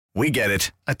We get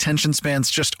it. Attention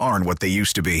spans just aren't what they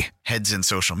used to be. Heads in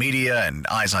social media and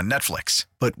eyes on Netflix.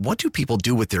 But what do people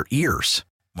do with their ears?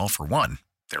 Well, for one,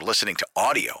 they're listening to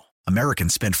audio.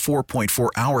 Americans spend 4.4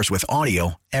 hours with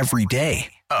audio every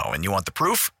day. Oh, and you want the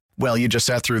proof? Well, you just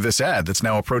sat through this ad that's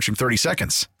now approaching 30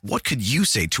 seconds. What could you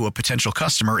say to a potential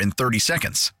customer in 30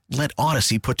 seconds? Let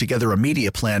Odyssey put together a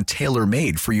media plan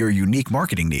tailor-made for your unique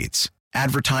marketing needs.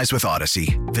 Advertise with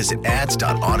Odyssey. Visit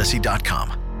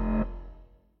ads.odyssey.com.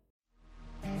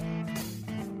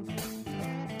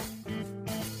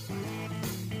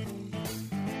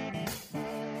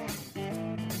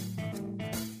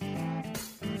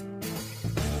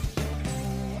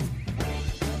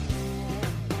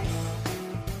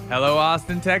 Hello,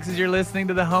 Austin, Texas. You're listening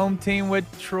to the Home Team with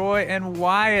Troy and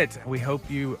Wyatt. We hope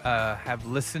you have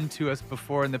listened to us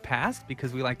before in the past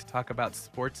because we like to talk about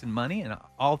sports and money and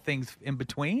all things in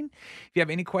between. If you have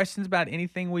any questions about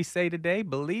anything we say today,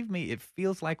 believe me, it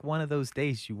feels like one of those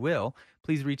days you will.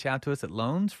 Please reach out to us at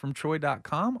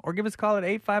loansfromtroy.com or give us a call at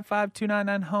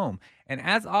 855-299-HOME. And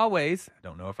as always, I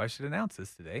don't know if I should announce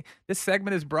this today, this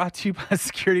segment is brought to you by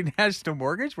Security National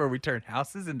Mortgage, where we turn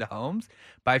houses into homes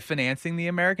by financing the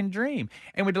American dream.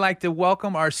 And we'd like to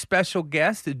welcome our special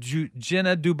guest,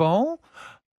 Jenna Dubon.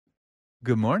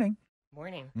 Good morning.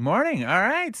 Morning. Morning. All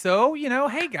right. So,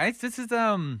 hey, guys, this is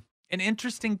an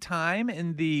interesting time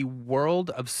in the world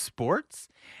of sports,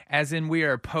 as in we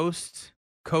are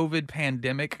post-COVID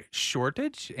pandemic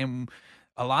shortage, and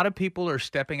a lot of people are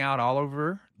stepping out all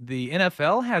over. The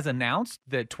NFL has announced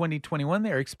that 2021,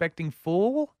 they're expecting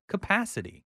full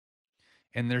capacity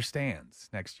in their stands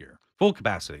next year. Full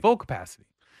capacity. Full capacity.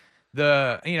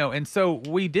 And so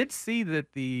we did see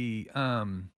that the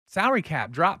salary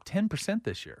cap dropped 10%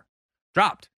 this year.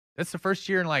 Dropped. That's the first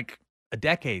year in like a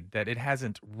decade that it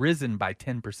hasn't risen by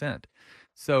 10%.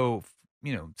 So,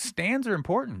 stands are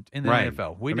important in the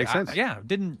NFL. That makes sense.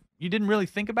 You didn't really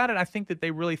think about it. I think that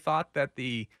they really thought that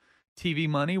the TV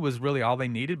money was really all they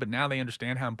needed, but now they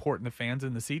understand how important the fans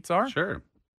in the seats are. Sure.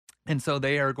 And so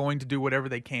they are going to do whatever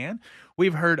they can.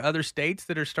 We've heard other states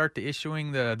that are start to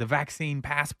issuing the vaccine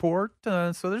passport.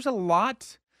 So there's a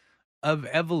lot of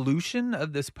evolution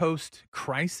of this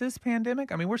post-crisis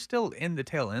pandemic. I mean, we're still in the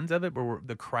tail ends of it, but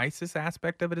the crisis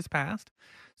aspect of it is past.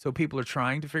 So people are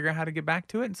trying to figure out how to get back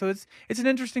to it. And so it's an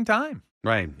interesting time.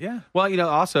 Right. Yeah. Well,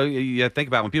 also, you think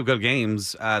about when people go to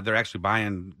games, they're actually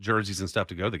buying jerseys and stuff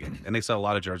to go to the game. And they sell a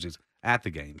lot of jerseys at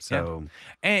the game. So,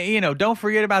 And, don't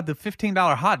forget about the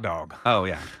 $15 hot dog. Oh,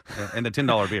 yeah. And the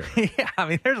 $10 beer. Yeah. I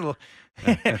mean,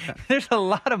 there's a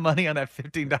lot of money on that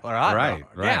 $15 hot dog.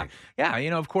 Right.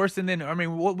 Yeah. Of course. And then, I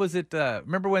mean, what was it?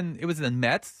 Remember when it was the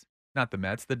Mets? Not the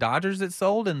Mets, the Dodgers that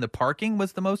sold, and the parking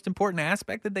was the most important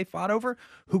aspect that they fought over.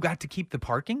 Who got to keep the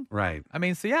parking? Right. I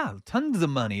mean, so yeah, tons of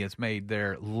money is made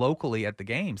there locally at the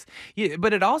games. Yeah,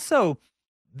 but it also,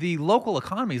 the local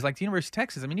economies like the University of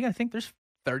Texas, I mean, you got to think there's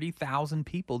 30,000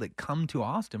 people that come to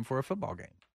Austin for a football game.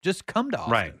 Just come to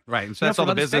Austin. Right. And so that's all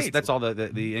the business. States. That's all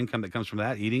the income that comes from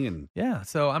that, eating and. Yeah.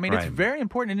 So, I mean, It's very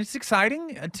important, and it's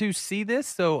exciting to see this.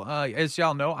 So, as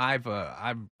y'all know,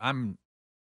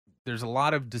 there's a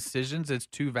lot of decisions as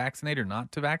to vaccinate or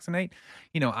not to vaccinate.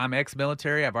 I'm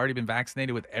ex-military. I've already been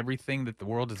vaccinated with everything that the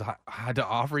world has had to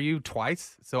offer you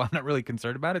twice. So I'm not really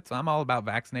concerned about it. So I'm all about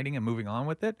vaccinating and moving on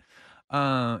with it.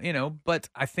 But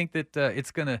I think that it's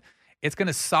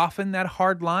gonna soften that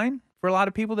hard line for a lot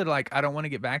of people that are like, I don't want to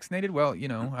get vaccinated. Well,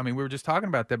 I mean, we were just talking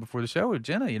about that before the show with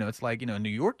Jenna. It's like, in New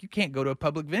York, you can't go to a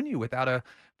public venue without a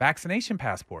vaccination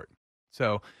passport.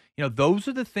 So, those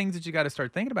are the things that you got to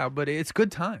start thinking about, but it's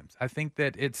good times. I think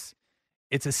that it's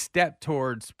a step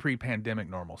towards pre-pandemic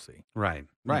normalcy. Right.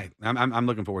 I'm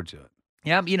looking forward to it.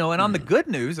 Yeah, and on the good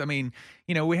news, I mean,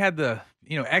 we had the,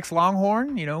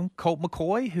 ex-Longhorn, Colt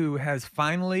McCoy, who has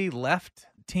finally left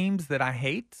teams that I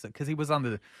hate because he was on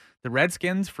the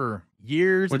Redskins for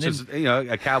years. Which is,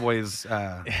 a Cowboys.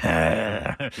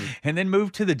 And then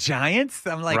moved to the Giants.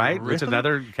 I'm like, right? Really? Which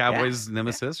another Cowboys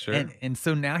nemesis, sure. And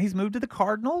so now he's moved to the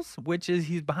Cardinals, which is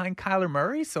he's behind Kyler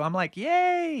Murray. So I'm like,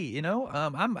 yay!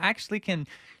 I'm actually can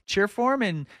cheer for him.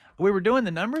 And we were doing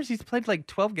the numbers. He's played like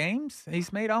 12 games.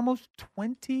 He's made almost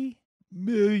 $20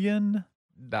 million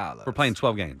for playing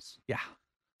 12 games. Yeah.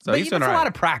 So he's doing a all right. lot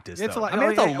of practice. It's though. a lot. I mean,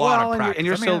 it's a lot of practice.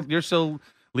 And you're still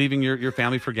leaving your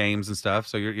family for games and stuff.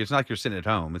 So it's not like you're sitting at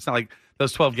home. It's not like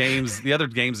those 12 games, the other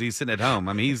games he's sitting at home.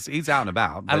 I mean, he's out and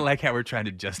about. I like how we're trying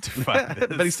to justify this.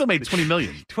 But he still made $20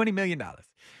 million. $20 million.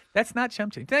 That's not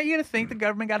chump change. Now you got to think the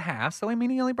government got half. So I mean,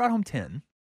 he only brought home 10.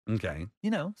 Okay.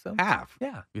 So half.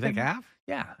 Yeah. You think half?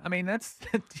 Yeah. I mean, that's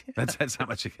that's how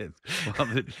much it is.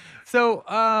 So,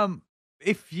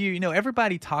 if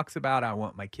everybody talks about, I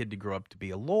want my kid to grow up to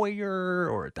be a lawyer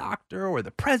or a doctor or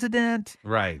the president.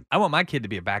 Right. I want my kid to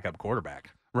be a backup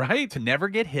quarterback. Right. To never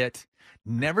get hit,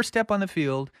 never step on the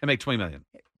field. And make $20 million.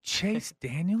 Chase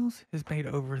Daniels has made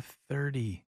over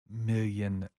 $30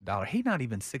 million. He's not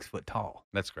even 6 foot tall.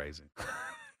 That's crazy.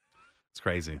 It's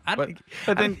crazy.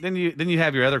 But then you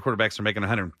have your other quarterbacks are making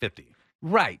 150.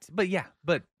 Right. But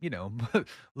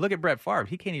look at Brett Favre.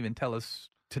 He can't even tell us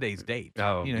today's date.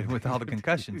 Oh. With all the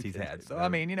concussions he's had. So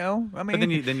But then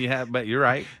you have. But you're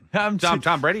right.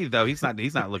 Tom Brady though he's not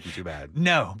looking too bad.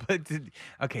 No, but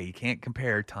okay, you can't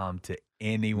compare Tom to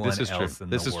anyone else in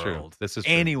the world. This is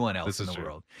true. Anyone else in the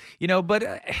world. But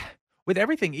with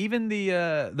everything, even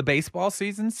the baseball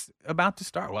season's about to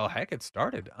start. Well, heck, it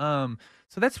started.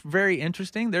 So that's very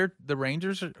interesting. The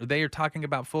Rangers they are talking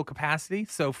about full capacity.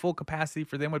 So full capacity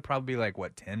for them would probably be like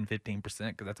what 10-15%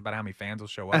 because that's about how many fans will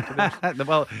show up for this.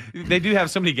 Well, they do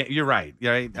have so many games. You're right.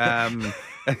 You're right.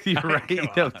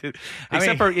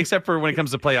 Except for when it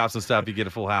comes to playoffs and stuff, you get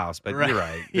a full house. But You're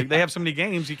right. Yeah. They have so many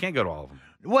games, you can't go to all of them.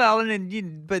 Well,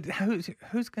 but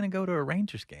who's going to go to a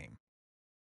Rangers game?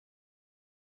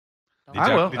 Did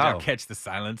y'all catch the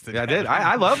silence? Yeah, I did.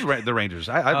 I love the Rangers.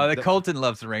 Colton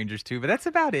loves the Rangers too, but that's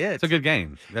about it. It's a good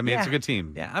game. I mean, it's a good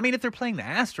team. Yeah, I mean, if they're playing the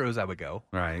Astros, I would go.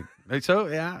 Right. So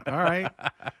yeah, all right.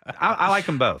 I like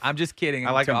them both. I'm just kidding.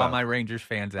 I like to them all both. my Rangers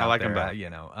fans out there. I like them both.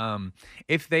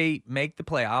 If they make the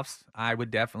playoffs, I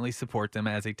would definitely support them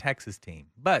as a Texas team.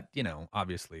 But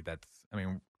obviously, that's. I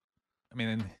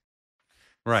mean,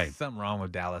 right. Something wrong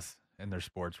with Dallas and their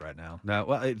sports right now. No,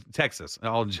 well, Texas,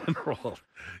 all in general.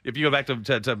 If you go back to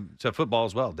football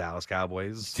as well, Dallas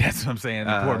Cowboys. That's what I'm saying.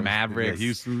 The poor Mavericks,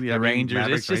 Houston, the Rangers.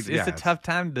 Mavericks, it's a tough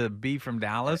time to be from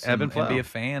Dallas and be a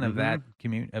fan of that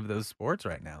community of those sports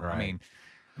right now. Right. I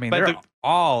mean, they're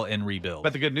all in rebuild.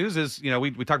 But the good news is,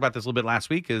 we talked about this a little bit last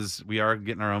week, is we are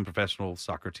getting our own professional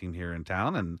soccer team here in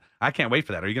town, and I can't wait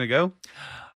for that. Are you going to go?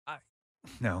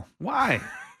 No. Why?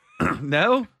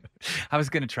 No? I was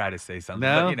going to try to say something,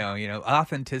 no? But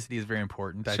authenticity is very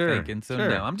important, I think. And so,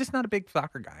 no, I'm just not a big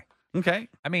soccer guy. Okay.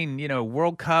 I mean,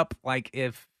 World Cup, like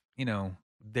if,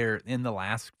 they're in the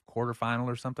last quarterfinal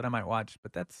or something, I might watch,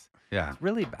 but that's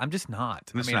really, I'm just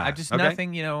not.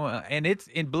 Nothing,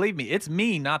 and believe me, it's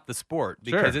me, not the sport,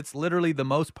 because it's literally the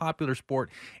most popular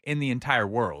sport in the entire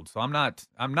world. So I'm not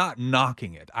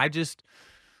knocking it. I just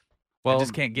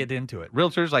can't get into it.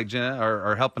 Realtors like Jenna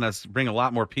are helping us bring a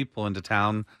lot more people into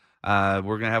town. We're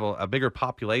going to have a bigger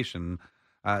population.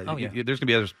 There's going to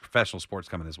be other professional sports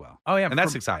coming as well. Oh, yeah. And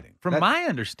that's exciting. From my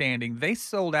understanding, they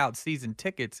sold out season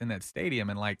tickets in that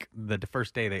stadium and like the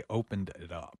first day they opened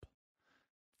it up.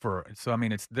 So, I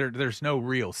mean, there's no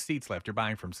real seats left. You're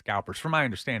buying from scalpers, from my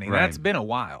understanding. Right. That's been a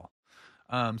while.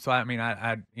 So, I mean,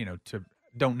 I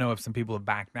don't know if some people have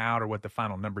backed out or what the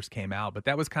final numbers came out, but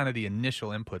that was kind of the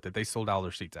initial input that they sold all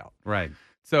their seats out. Right.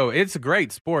 So it's a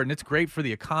great sport, and it's great for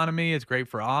the economy. It's great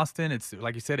for Austin. It's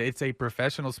like you said, it's a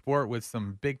professional sport with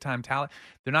some big time talent.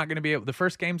 They're not going to be able. The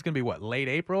first game's going to be what, late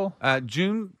April?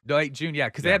 June. Late June, yeah,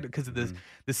 because of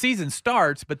the season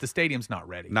starts, but the stadium's not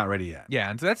ready. Not ready yet. Yeah,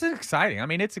 and so that's exciting. I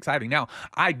mean, it's exciting. Now,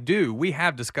 we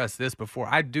have discussed this before.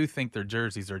 I do think their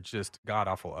jerseys are just god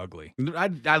awful ugly.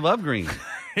 I love green.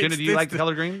 Jenna, do you like the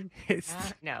color green?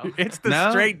 No. It's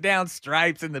the straight down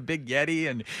stripes and the big Yeti,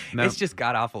 and it's just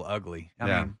god awful ugly.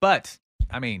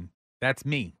 I mean, that's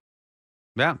me.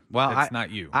 Yeah, well, that's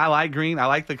not you. I like green. I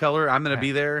like the color. I'm going to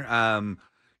be there.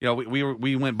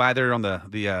 We went by there on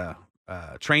the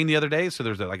train the other day. So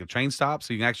there's a train stop,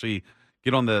 so you can actually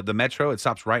get on the metro. It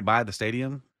stops right by the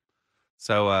stadium.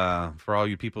 So for all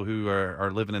you people who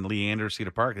are living in Leander,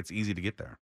 Cedar Park, it's easy to get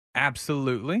there.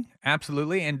 Absolutely.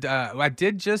 And I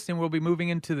did just, and we'll be moving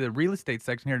into the real estate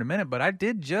section here in a minute, but I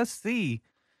did just see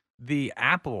the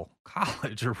Apple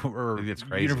College or it's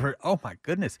crazy. University. Oh my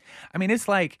goodness. I mean, it's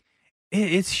like,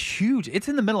 it's huge. It's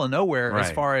in the middle of nowhere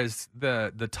as far as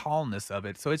the tallness of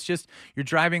it. So it's just, you're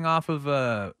driving off of,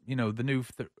 the new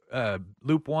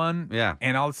Loop 1. Yeah.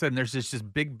 And all of a sudden there's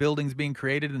just big buildings being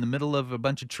created in the middle of a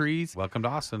bunch of trees. Welcome to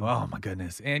Austin. Oh my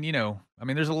goodness. And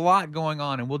there's a lot going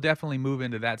on, and we'll definitely move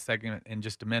into that segment in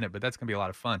just a minute, but that's going to be a lot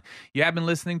of fun. You have been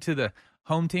listening to the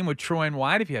Home Team with Troy and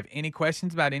Wyatt. If you have any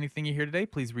questions about anything you hear today,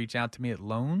 please reach out to me at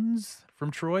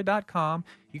loansfromtroy.com.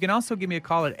 You can also give me a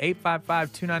call at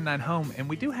 855-299-HOME, and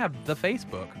we do have the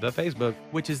Facebook,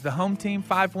 which is the Home Team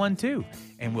 512,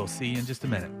 and we'll see you in just a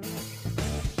minute.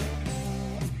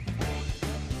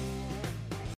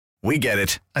 We get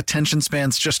it. Attention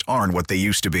spans just aren't what they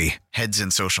used to be. Heads in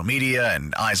social media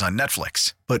and eyes on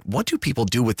Netflix. But what do people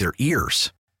do with their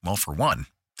ears? Well, for one,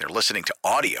 they're listening to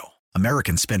audio.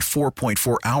 Americans spend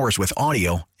 4.4 hours with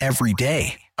audio every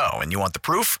day. Oh, and you want the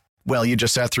proof? Well, you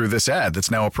just sat through this ad that's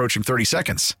now approaching 30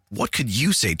 seconds. What could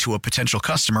you say to a potential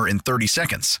customer in 30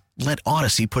 seconds? Let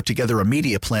Odyssey put together a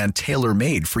media plan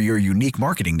tailor-made for your unique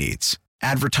marketing needs.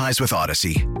 Advertise with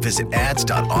Odyssey. Visit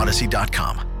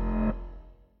ads.odyssey.com.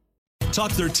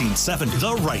 Talk 13.7,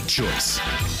 the right choice.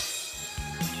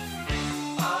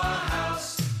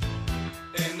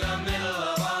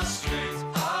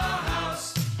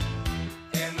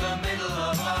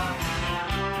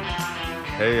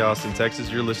 Hey, Austin, Texas,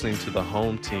 you're listening to the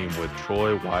home team with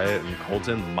Troy, Wyatt, and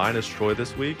Colton, minus Troy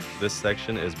this week. This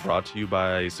section is brought to you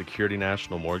by Security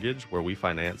National Mortgage, where we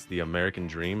finance the American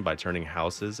dream by turning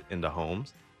houses into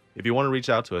homes. If you want to reach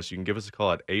out to us, you can give us a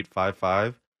call at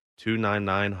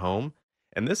 855-299-HOME.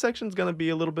 And this section is going to be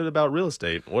a little bit about real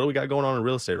estate. What do we got going on in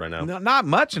real estate right now? No, not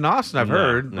much in Austin, I've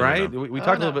heard, right? No. We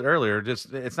talked a little bit earlier.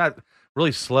 Just it's not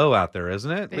really slow out there,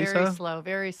 isn't it, Lisa? Very slow,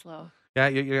 very slow. Yeah,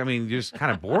 I mean, you're just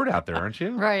kind of bored out there, aren't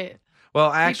you? Right. Well,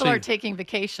 People actually, are taking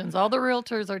vacations. All the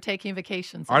realtors are taking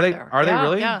vacations. Are out they? there. Are they Yeah,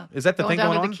 really? Yeah. Is that the thing down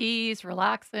going to on? the Keys,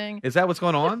 relaxing. Is that what's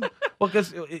going on? Well,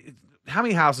 because how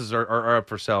many houses are up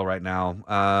for sale right now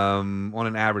on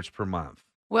an average per month?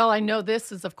 Well, I know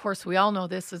this is, of course, we all know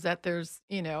this is that there's,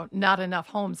 not enough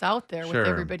homes out there Sure. with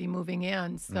everybody moving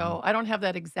in. So I don't have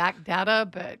that exact data,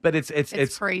 But it's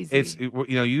crazy. It's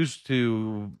used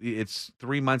to it's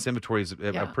 3 months inventory is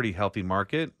a Yeah. pretty healthy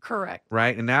market, correct.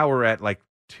 right? And now we're at like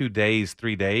 2 days,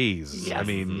 3 days. I Yes,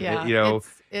 mean, yeah,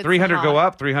 it's 300 go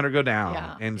hot. up, 300 go down,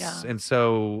 Yeah, and yeah. and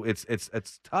so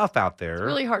it's tough out there. It's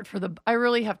really hard I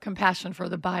really have compassion for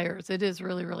the buyers. It is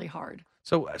really, really hard.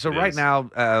 So It right is. now,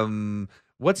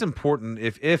 what's important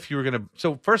if you were gonna?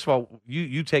 So first of all,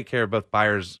 you take care of both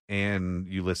buyers and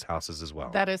you list houses as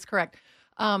well. That is correct.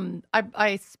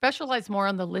 I specialize more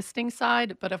on the listing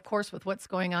side, but of course, with what's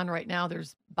going on right now,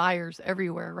 there's buyers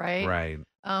everywhere, right? Right.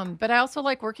 But I also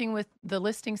like working with the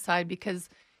listing side because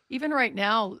even right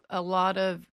now, a lot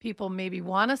of people maybe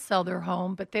want to sell their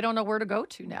home, but they don't know where to go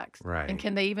to next. Right. And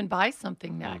can they even buy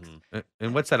something next?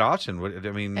 And what's that option? What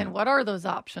I mean, And what are those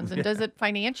options? And does it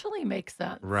financially make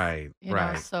sense? right, You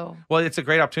right. know, so Well, it's a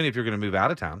great opportunity if you're going to move out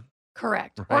of town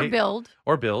correct. Or Right. build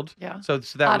or build. Yeah. So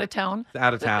that out of town.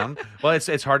 out of town. Well,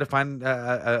 it's hard to find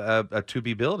a to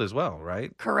be build as well,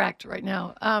 right? Correct right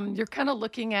now. You're kind of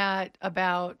looking at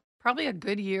about probably a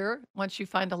good year once you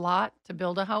find a lot to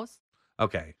build a house.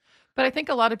 Okay. But I think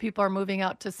a lot of people are moving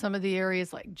out to some of the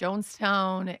areas like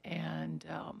Jonestown and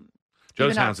even out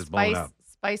Jonestown's is blowing up.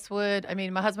 Spicewood. I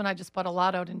mean, my husband and I just bought a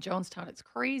lot out in Jonestown. It's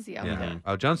crazy out Yeah. there.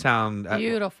 Oh, Jonestown.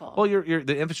 Beautiful. Well,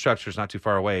 the infrastructure is not too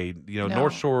far away. No.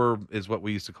 North Shore is what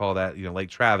we used to call that. Lake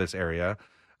Travis area.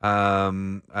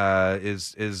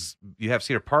 Is you have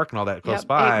Cedar Park and all that close Yep,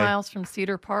 by. 8 miles from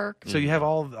Cedar Park. So you have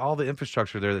all the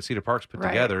infrastructure there that Cedar Park's put Right.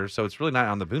 together. So it's really not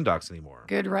on the boondocks anymore.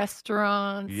 Good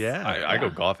restaurants. Yeah. I go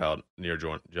golf out near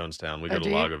Jonestown. We go Oh, to do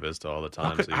you? Lago Vista all the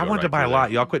time. so you I go wanted to right buy a through lot.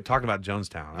 there. Y'all quit talking about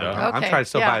Jonestown. Yeah. I'm Okay, trying to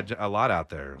still yeah. buy a lot out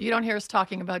there. You don't hear us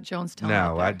talking about Jonestown. No,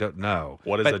 out there. I don't know.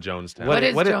 What is But a Jonestown? What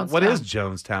is what Jonestown? is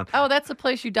Jonestown? Oh, that's the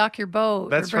place you dock your boat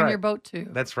That's or bring right. your boat to.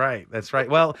 That's right. That's right.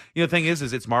 Well, the thing is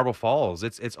it's Marble Falls.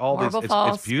 It's all Marble these.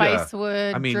 Falls, It's Buda.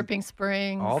 Spicewood, I mean, Dripping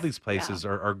Springs. all these places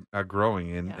are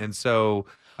growing, and Yeah. and so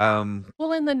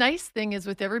Well, and the nice thing is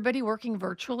with everybody working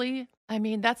virtually, I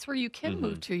mean, that's where you can Mm-hmm.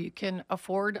 move to. You can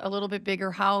afford a little bit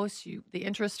bigger house. The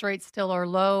interest rates still are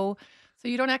low. So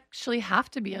you don't actually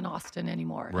have to be in Austin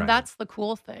anymore. Right. And that's the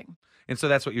cool thing. and so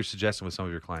that's what you're suggesting with some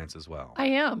of your clients as well. I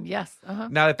am, yes. Uh-huh.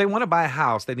 Now, if they want to buy a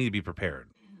house, they need to be prepared.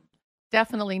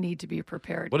 Definitely need to be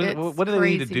prepared. What do, It's what do they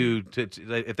need to crazy. do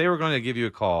to if they were going to give you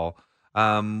a call?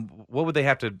 What would they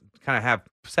have to kind of have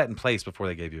set in place before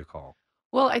they gave you a call?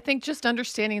 Well, I think just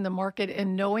understanding the market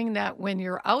and knowing that when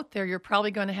you're out there, you're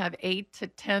probably going to have 8 to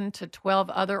 10 to 12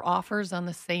 other offers on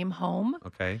the same home.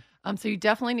 Okay. So you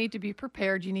definitely need to be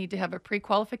prepared. You need to have a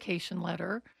pre-qualification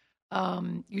letter.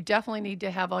 You definitely need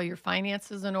to have all your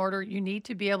finances in order. You need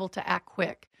to be able to act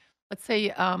quick. Let's say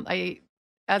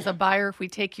as a buyer, if we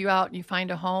take you out and you find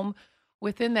a home,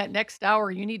 within that next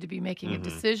hour, you need to be making a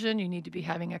decision. You need to be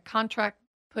having a contract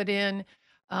put in.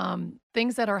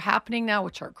 Things that are happening now,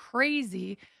 which are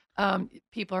crazy.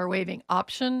 People are waiving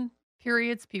option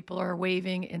periods. People are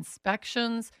waiving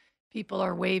inspections. People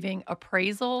are waiving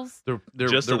appraisals. They're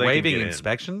Just so they're they can waiving get in.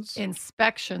 inspections.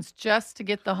 Inspections just to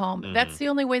get the home. That's the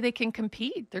only way they can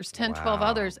compete. There's 10, 12 Wow.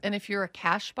 others. And if you're a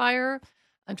cash buyer,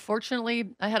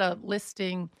 unfortunately, I had a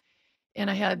listing and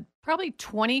I had probably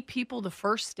 20 people the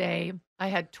first day. I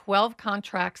had 12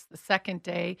 contracts the second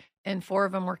day, and 4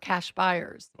 of them were cash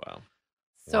buyers. Wow.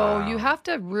 So you Wow. have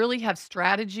to really have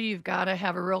strategy. You've got to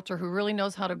have a realtor who really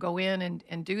knows how to go in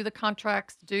and do the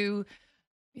contracts,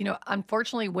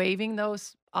 unfortunately, waiving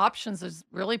those options is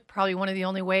really probably one of the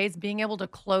only ways. Being able to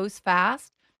close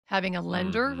fast, having a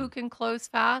lender who Mhm. can close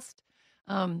fast.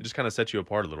 It just kind of sets you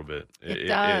apart a little bit. It It's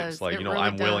does. like, It really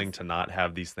I'm willing does. to not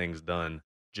have these things done.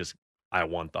 Just I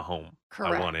want the home.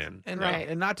 I want Correct. in. And Yeah. Right.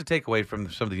 and not to take away from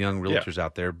some of the young Yeah. realtors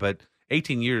out there, but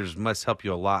 18 years must help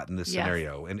you a lot in this Yes.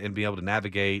 scenario and be able to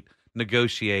navigate,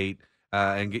 negotiate,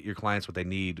 and get your clients what they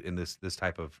need in this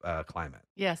type of climate.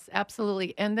 Yes,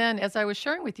 absolutely. And then, as I was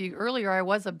sharing with you earlier, I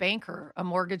was a banker, a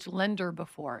mortgage lender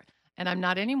before, and I'm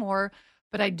not anymore,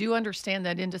 but I do understand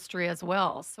that industry as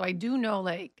well. So I do know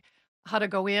like how to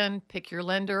go in, pick your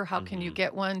lender, how can you Mhm.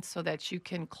 get one so that you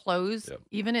can close Yep.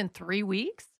 even in 3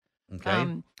 weeks.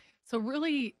 Okay. So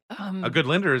really, A good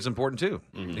lender is important too.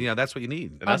 Mhm. That's what you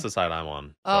need. And that's the side I'm on.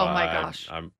 So oh my gosh.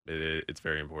 it's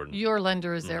very important. Your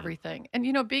lender is Mhm. everything. And,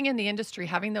 being in the industry,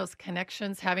 having those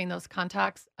connections, having those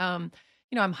contacts, I'm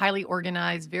highly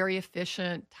organized, very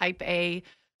efficient, type A.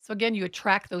 So again, you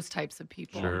attract those types of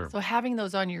people. Sure. So having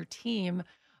those on your team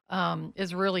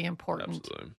is really important.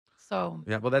 Absolutely. So,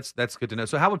 Yeah, well, that's good to know.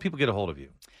 So, how would people get a hold of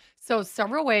you? so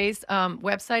several ways.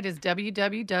 Website is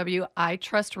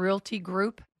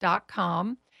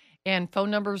www.itrustrealtygroup.com. And phone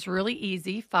number is really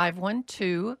easy,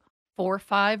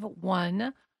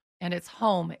 512-451, and it's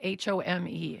home,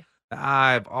 HOME.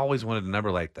 I've always wanted a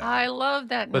number like that I love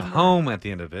that with number. home at the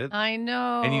end of it, I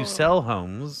know. and you sell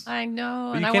homes. I know.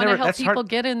 But And you I can't want to ever- help that's hard- people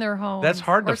get in their homes. That's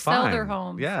hard or to sell find. their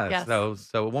homes. Yeah. Yes.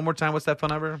 So one more time, what's that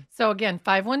phone number? So again,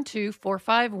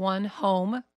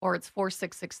 512-451-HOME, or it's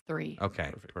 4663.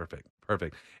 Okay, perfect.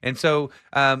 And so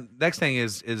next thing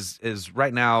is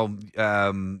right now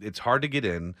it's hard to get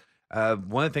in.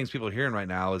 One of the things people are hearing right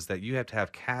now is that you have to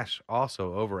have cash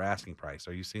also over asking price.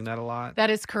 Are you seeing that a lot? That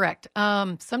is correct.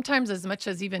 Sometimes as much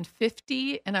as even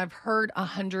 50, and I've heard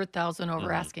 100,000 over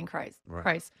Mhm. asking price.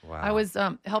 Right. I Wow. was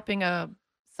helping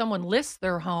someone list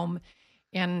their home,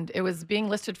 and it was being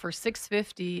listed for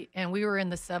 650, and we were in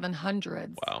the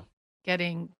 700s Wow.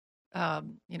 getting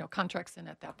contracts in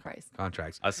at that price.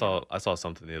 Contracts. I saw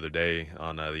something the other day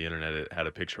on the internet. It had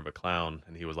a picture of a clown,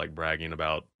 and he was like bragging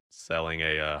about selling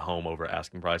a home over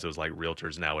asking price. It was like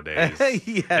realtors nowadays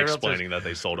Yeah, explaining that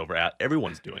they sold over.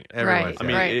 Everyone's doing it. Everyone's Right, I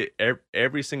mean, right.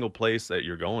 every single place that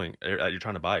you're going, that you're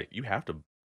trying to buy, you have to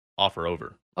offer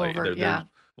over. Like, Over, yeah.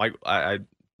 I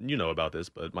you know about this,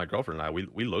 but my girlfriend and I,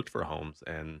 we looked for homes,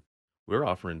 and we were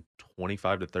offering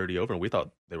 25 to 30 over, and we thought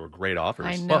they were great offers.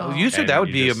 I know. Well, you said And that would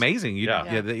you be just- amazing. yeah.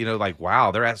 Like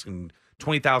wow, they're asking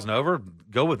 20,000 over.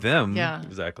 Go with them. Yeah.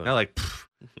 Exactly. They're like, "Pff,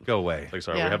 go away. Like,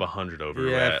 sorry, Yeah. we have 100 over.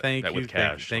 Yeah, that, thank that you, with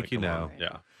thank- cash. thank Like, you, come on. no.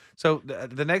 Yeah. So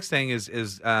the next thing is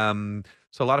so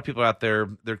a lot of people out there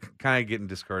they're kind of getting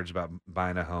discouraged about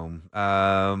buying a home.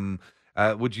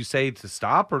 Would you say to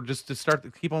stop or just to start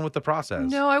to keep on with the process?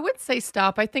 No, I would say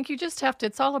stop. I think you just have to,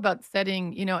 it's all about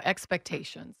setting,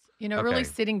 expectations, really Okay.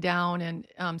 sitting down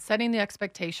and setting the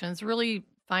expectations, really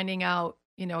finding out,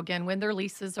 again, when their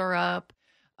leases are up,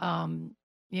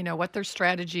 what their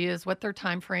strategy is, what their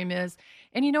time frame is.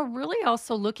 And, really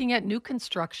also looking at new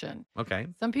construction. Okay.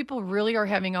 Some people really are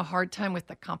having a hard time with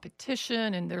the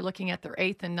competition and they're looking at their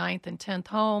eighth and ninth and 10th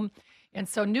home. And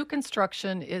so new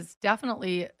construction is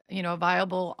definitely, a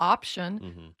viable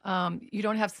option. Mhm. You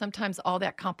don't have sometimes all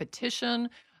that competition.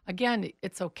 Again,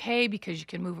 it's okay because you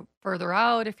can move further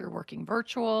out if you're working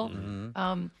virtual. Mhm.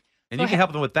 Um, And So you can ha-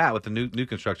 help them with that with the new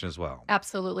construction as well.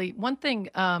 absolutely. One thing,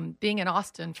 being in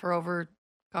Austin for over,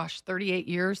 38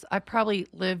 years, I probably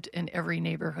lived in every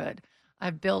neighborhood.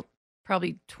 I've built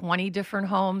probably 20 different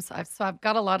homes. I've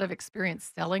got a lot of experience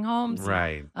selling homes.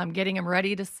 Right. Getting them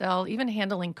ready to sell, even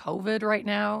handling COVID right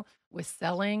now with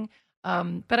selling.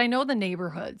 But I know the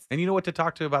neighborhoods. And you know what to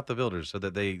talk to about the builders so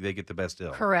that they get the best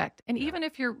deal. Correct. And Yeah. even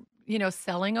if you're,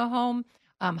 selling a home,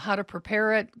 how to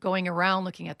prepare it, going around,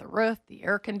 looking at the roof, the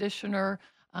air conditioner,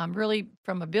 really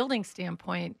from a building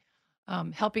standpoint,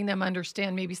 helping them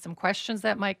understand maybe some questions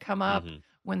that might come up Mhm.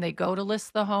 when they go to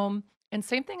list the home. And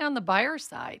same thing on the buyer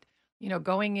side,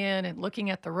 going in and looking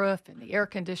at the roof and the air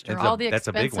conditioner, all the That's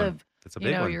a big one. expensive, That's a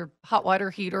big one. your hot water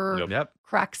heater, Yep. Yep.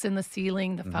 cracks in the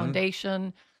ceiling, the Mhm.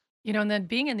 foundation, and then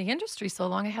being in the industry so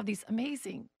long, I have these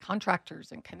amazing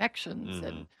contractors and connections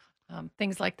and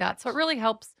things like that. So it really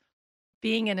helps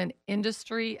being in an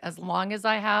industry as long as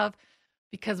I have,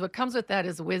 because what comes with that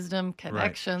is wisdom,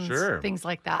 connections, Sure. things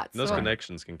like that. And those So-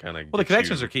 connections can kind of Well, the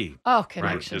connections are key. Oh,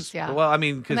 connections, Just- yeah. Well, I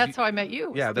mean, because and that's how I met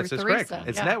you. yeah, was that's through correct. Teresa.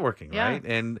 It's Yeah. networking, Yeah.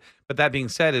 right? But that being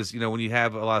said, is when you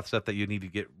have a lot of stuff that you need to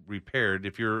get repaired,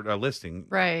 if you're a listing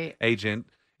Right. agent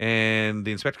and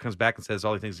the inspector comes back and says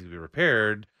all the things need to be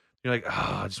repaired, you're like,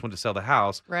 oh, I just wanted to sell the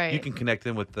house. You Right. can connect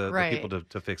them with the Right. people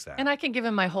to fix that. And I can give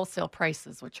them my wholesale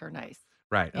prices, which are nice.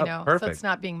 Right. You Oh, know, so perfect. it's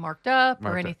not being marked up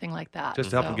Marked or up. anything like that.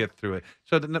 Just to help them So, get through it.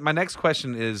 So my next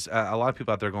question is, a lot of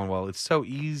people out there going, well, it's so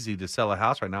easy to sell a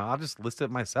house right now. I'll just list it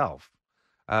myself.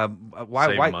 Why?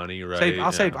 Save why money, right? Save,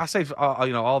 I'll save. Yeah. I'll save.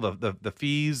 All the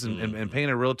fees and paying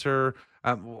a realtor.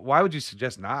 Why would you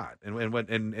suggest not?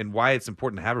 And why it's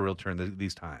important to have a realtor in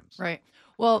these times? right.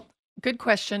 Well, good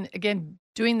question. Again,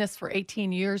 doing this for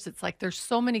 18 years, it's like there's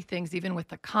so many things, even with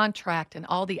the contract and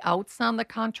all the outs on the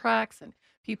contracts and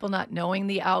people not knowing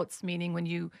the outs, meaning when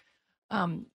you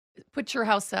um, put your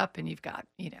house up and you've got,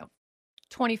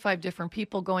 25 different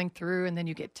people going through, and then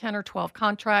you get 10 or 12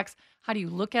 contracts. How do you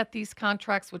look at these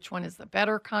contracts? Which one is the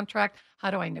better contract?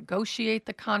 How do I negotiate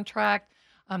the contract?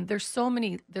 There's so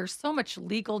much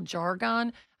legal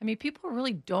jargon. I mean, people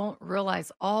really don't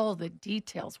realize all the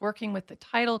details working with the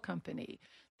title company,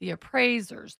 the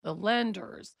appraisers, the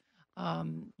lenders, the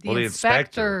Well, the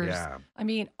inspector, inspectors. yeah. I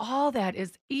mean, all that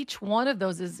is, each one of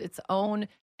those is its own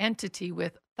entity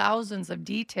with thousands of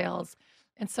details.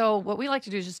 And so what we like to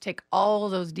do is just take all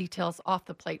of those details off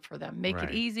the plate for them, make Right.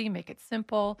 it easy, make it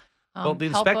simple, Well, help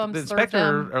them, the serve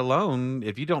inspector them. alone,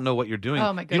 if you don't know what you're doing,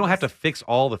 Oh, my you don't have to goodness. fix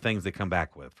all the things they come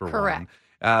back with. For Correct.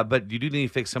 one, but you do need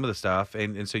to fix some of the stuff,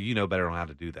 and so you know better on how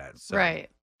to do that. So.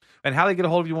 Right. And how do they get a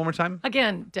hold of you one more time?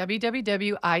 Again,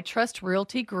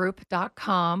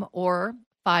 www.itrustrealtygroup.com or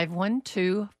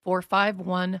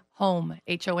 512-451-HOME,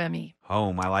 HOME.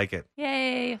 Home. I like it.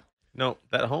 Yay. No,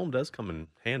 that home does come in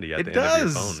handy at It the end of your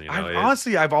does. phone. You know,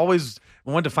 Honestly, I've always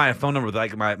wanted to find a phone number with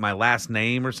like my last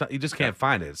name or something. You just can't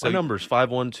find it. So my number's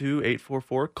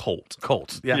 512-844-COLT.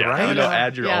 Colts. Yeah, Yeah, right. you know,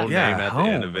 add your Yeah. own Yeah, name at the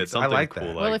end of home. it. Something I like cool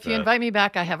that. like Well, if you that. invite me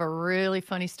back, I have a really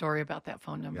funny story about that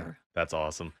phone number. That's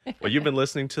awesome. Well, you've been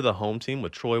listening to the Home Team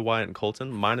with Troy, Wyatt, and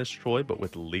Colton, minus Troy, but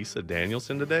with Lisa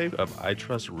Danielson today of I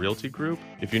Trust Realty Group.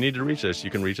 If you need to reach us, you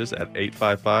can reach us at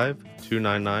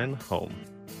 855-299-HOME.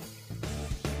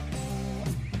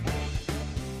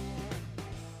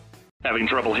 Having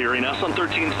trouble hearing us on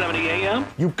 1370 AM?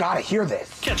 You gotta hear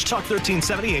this. Catch Talk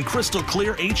 1370 in crystal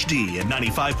clear HD and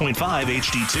 95.5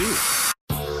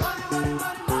 HD2.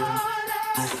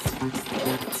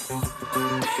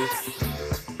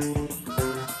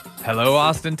 Hello,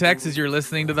 Austin, Texas. You're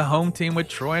listening to the Home Team with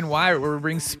Troy and Wyatt, where we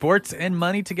bring sports and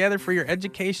money together for your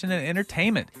education and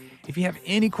entertainment. If you have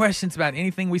any questions about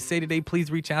anything we say today, please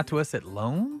reach out to us at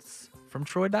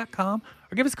loansfromtroy.com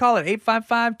or give us a call at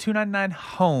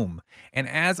 855-299-HOME. And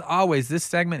as always, this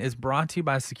segment is brought to you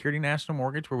by Security National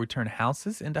Mortgage, where we turn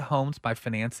houses into homes by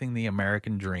financing the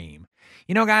American dream.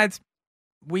 You know, guys,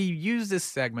 we use this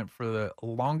segment for the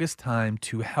longest time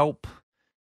to help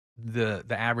the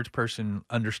average person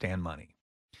understand money.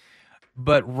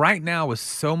 But right now, with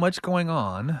so much going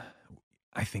on,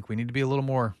 I think we need to be a little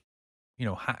more,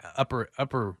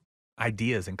 upper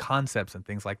ideas and concepts and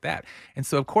things like that. And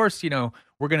so, of course,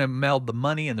 we're going to meld the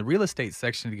money and the real estate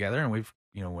section together. And we've,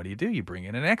 what do? You bring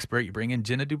in an expert. You bring in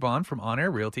Jenna Dubon from On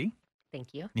Air Realty.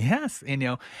 Thank you. Yes.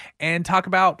 And talk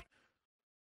about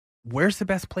where's the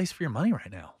best place for your money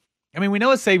right now. I mean, we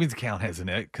know a savings account, isn't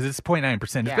it? Because it's 0.9%.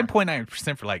 It's Yeah. been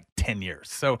 0.9% for like 10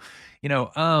 years. So,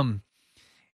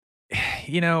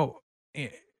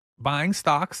 buying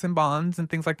stocks and bonds and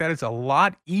things like that is a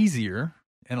lot easier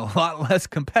and a lot less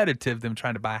competitive than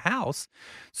trying to buy a house.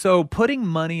 So putting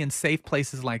money in safe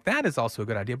places like that is also a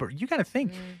good idea. But you got to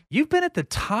think, you've been at the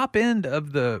top end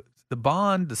of the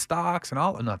bond, the stocks, and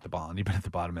all. Not the bond. You've been at the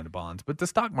bottom end of bonds, but the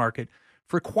stock market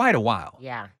for quite a while.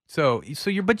 Yeah. So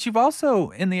but you've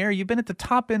also you've been at the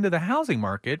top end of the housing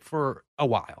market for a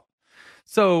while.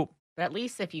 So But at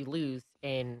least if you lose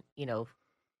in,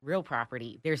 real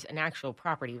property, there's an actual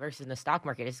property versus in the stock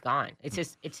market, it's gone.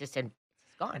 It's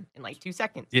gone in like 2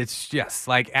 seconds. it's just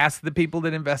like ask the people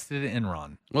that invested in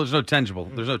Enron. Well, there's no tangible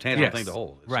Yes. thing to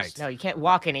hold. It's Right. just- No, you can't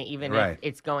walk in it even Right. if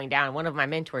it's going down. One of my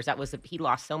mentors, he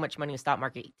lost so much money in the stock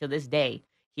market. To this day,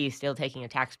 he's still taking a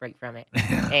tax break from it.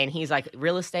 And he's like,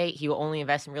 real estate, he will only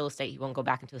invest in real estate. He won't go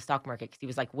back into the stock market because he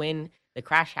was like, when the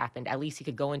crash happened, at least he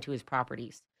could go into his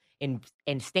properties and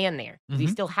stand there. 'Cause He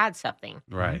Mhm. still had something.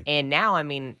 Right. And now, I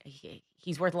mean,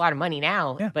 he's worth a lot of money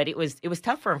now, Yeah. but it was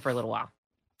tough for him for a little while.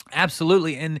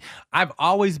 Absolutely. And I've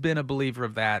always been a believer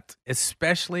of that,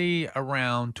 especially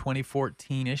around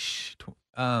 2014-ish,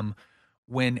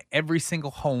 when every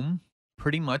single home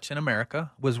pretty much in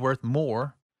America was worth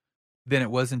more than it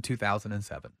was in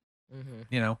 2007.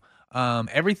 Mm-hmm.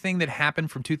 Everything that happened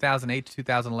from 2008 to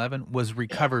 2011 was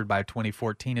recovered by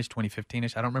 2014-ish,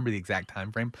 2015-ish. I don't remember the exact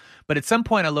time frame. But at some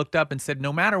point I looked up and said,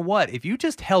 no matter what, if you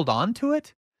just held on to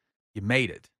it, you made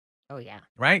it, Oh yeah.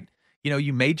 right?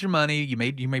 You made your money, you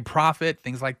made profit,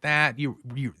 things like that.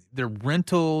 They're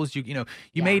rentals. You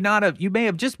may Yeah. not have, you may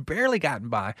have just barely gotten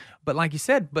by, but like you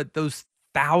said, but those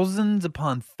thousands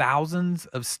upon thousands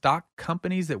of stock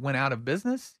companies that went out of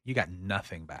business, you got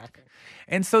nothing back. Nothing.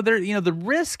 And so the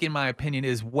risk, in my opinion,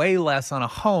 is way less on a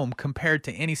home compared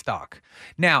to any stock.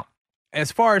 Now,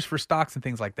 as far as for stocks and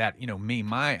things like that,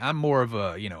 I'm more of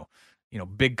a,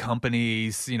 big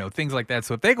companies, things like that.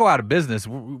 So if they go out of business,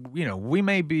 we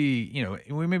may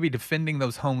be defending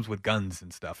those homes with guns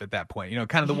and stuff at that point,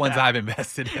 kind of the ones I've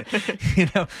invested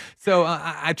in. So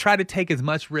I try to take as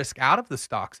much risk out of the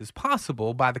stocks as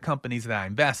possible by the companies that I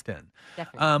invest in.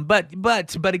 Definitely.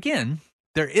 But again,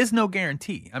 there is no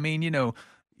guarantee. I mean, you got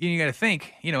to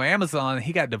think, Amazon,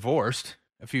 he got divorced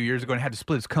a few years ago and had to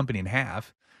split his company in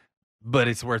half. But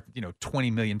it's worth 20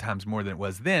 million times more than it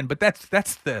was then. But that's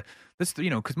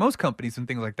because most companies and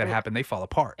things like that Well, happen, they fall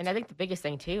apart. And I think the biggest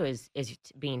thing too is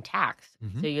being taxed.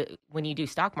 Mhm. So when you do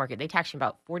stock market, they tax you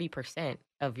about 40%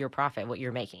 of your profit, what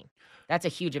you're making. That's a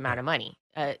huge amount of money.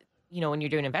 When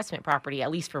you're doing investment property, at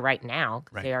least for right now,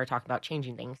 'cause Right. they are talking about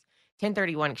changing things.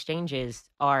 1031 exchanges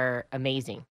are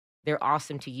amazing. They're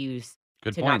awesome to use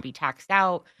Good to point. not be taxed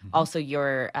out. Mhm. Also,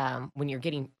 when you're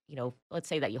getting, let's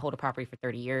say that you hold a property for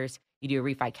 30 years, you do a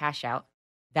refi cash out.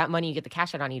 That money you get the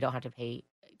cash out on, you don't have to pay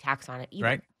tax on it either.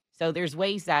 Right. So there's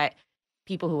ways that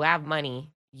people who have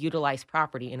money utilize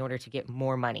property in order to get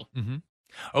more money.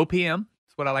 OPM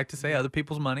is what I like to say, Mhm. other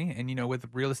people's money. And, with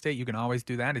real estate, you can always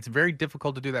do that. It's very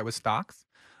difficult to do that with stocks.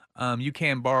 You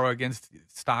can borrow against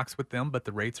stocks with them, but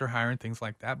the rates are higher and things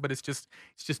like that. But it's just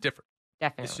different.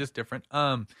 Definitely. It's just different.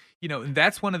 And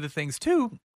that's one of the things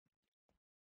too.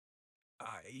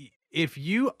 If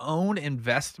you own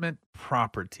investment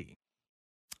property,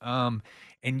 and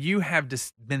you have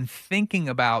just been thinking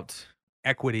about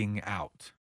equitying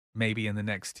out, maybe in the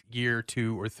next year,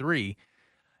 2 or 3,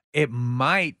 it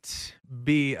might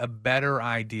be a better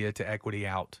idea to equity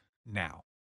out now.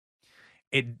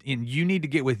 And you need to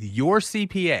get with your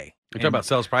CPA. You're talking about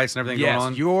sales price and everything Yes,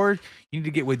 going on? you need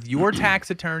to get with your tax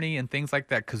attorney and things like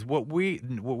that. Because what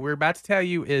we're about to tell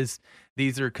you is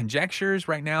these are conjectures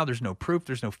right now. There's no proof.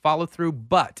 There's no follow through.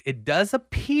 But it does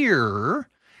appear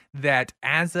that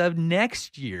as of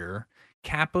next year,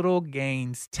 capital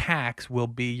gains tax will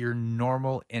be your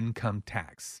normal income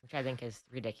tax, Which I think is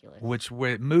ridiculous.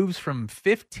 where it moves from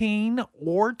 15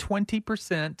 or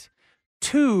 20%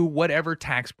 to whatever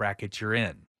tax bracket you're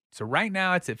in. So right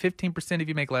now it's at 15% if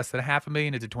you make less than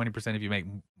 $500,000. It's at 20% if you make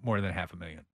more than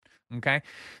 $500,000. Okay.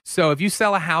 So if you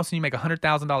sell a house and you make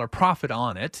 $100,000 profit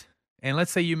on it, and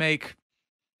let's say you make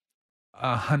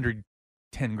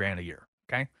 $110,000 a year.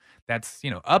 Okay. That's,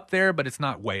 up there, but it's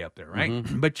not way up there. Right.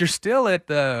 Mhm. But you're still at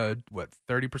the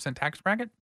 30% tax bracket.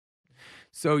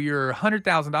 So your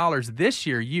 $100,000 this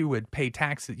year, you would pay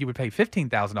taxes. You would pay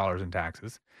 $15,000 in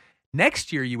taxes.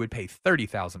 Next year, you would pay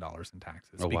 $30,000 in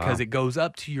taxes Oh, because wow. it goes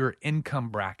up to your income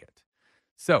bracket.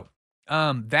 So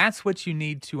that's what you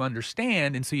need to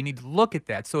understand, and so you need to look at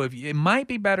that. So it might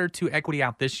be better to equity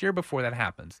out this year before that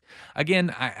happens.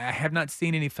 Again, I have not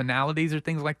seen any finalities or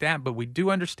things like that, but we do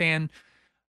understand.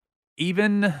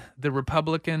 Even the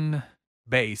Republican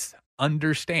base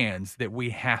understands that we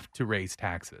have to raise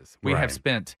taxes. We have Right.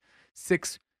 spent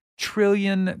 $6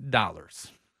 trillion.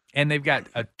 And they've got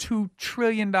a $2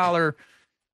 trillion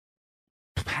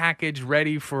package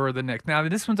ready for the next. Now,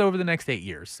 this one's over the next 8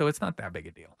 years, so it's not that big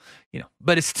a deal,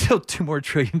 but it's still $2 more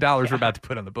trillion we're about to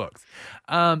put on the books.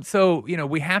 So,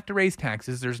 we have to raise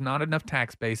taxes. There's not enough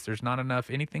tax base. There's not enough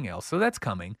anything else. So that's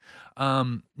coming.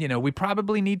 We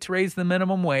probably need to raise the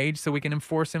minimum wage so we can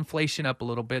enforce inflation up a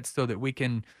little bit so that we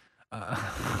can.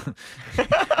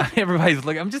 Everybody's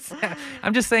looking. I'm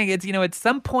just saying it's at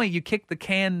some point you kick the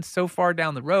can so far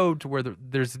down the road to where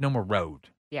there's no more road,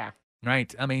 Yeah.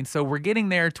 right? I mean, so we're getting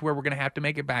there to where we're going to have to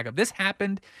make it back up. This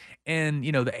happened in the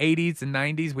 80s and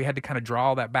 90s. We had to kind of draw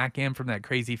all that back in from that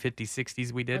crazy 50s,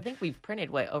 60s we I did. think we've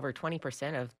printed over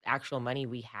 20% of actual money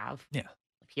we have. Yeah.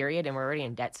 Period. And we're already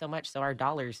in debt so much. So our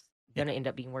dollar's going to end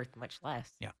up being worth much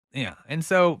less. Yeah. And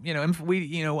so,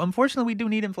 we, unfortunately we do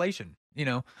need inflation,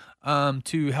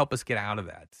 to help us get out of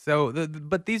that. So,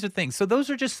 but these are things. So those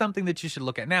are just something that you should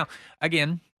look at. Now,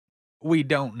 again, we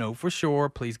don't know for sure.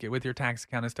 Please get with your tax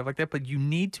account and stuff like that. But you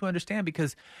need to understand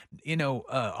because,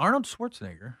 Arnold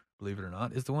Schwarzenegger, believe it or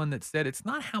not, is the one that said it's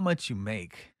not how much you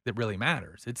make that really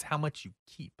matters. It's how much you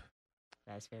keep.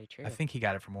 That's very true. I think he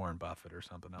got it from Warren Buffett or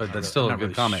something. But that's still a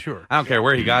good comment. Sure. I don't care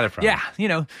where he got it from. Yeah,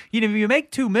 you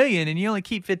make $2 million and you only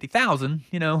keep 50,000.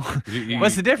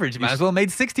 What's the difference? You might as well have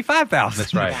made 65,000.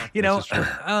 That's right. Yeah. This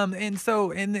is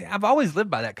true. and I've always lived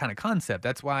by that kind of concept.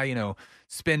 That's why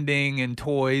spending and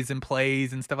toys and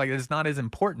plays and stuff like that is not as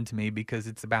important to me because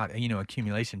it's about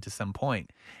accumulation to some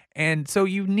point. And so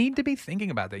you need to be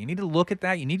thinking about that. You need to look at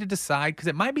that. You need to decide because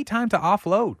it might be time to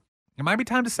offload. It might be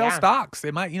time to sell Yeah. stocks.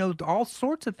 It might, all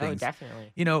sorts of Oh, things.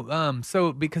 definitely.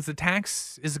 So because the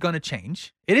tax is going to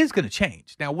change, it is going to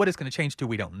change. Now, what it's going to change to,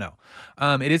 we don't know.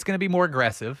 It is going to be more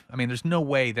aggressive. I mean, there's no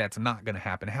way that's not going to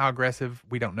happen. How aggressive,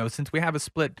 we don't know. Since we have a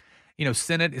split,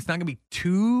 Senate, it's not going to be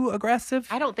too aggressive.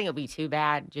 I don't think it'll be too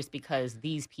bad just because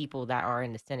these people that are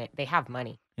in the Senate, they have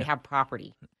money, they have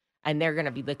property, and they're going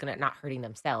to be looking at not hurting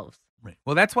themselves. Right.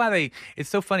 Well, that's why it's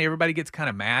so funny. Everybody gets kind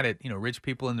of mad at, rich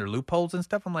people and their loopholes and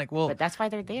stuff. I'm like, well, But that's why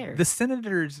they're there. the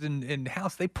senators in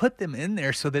House, they put them in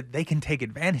there so that they can take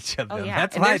advantage of Oh, them. yeah.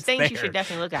 That's And why there's it's things you there. should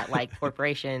definitely look at, like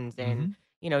corporations and,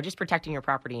 just protecting your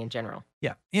property in general.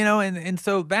 Yeah. And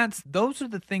so those are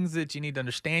the things that you need to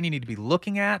understand. You need to be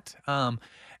looking at.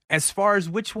 As far as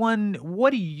which one,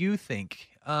 what do you think?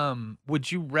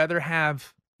 Would you rather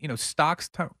have, stocks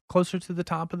closer to the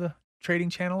top of the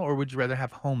trading channel, or would you rather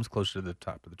have homes closer to the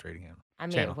top of the trading channel? I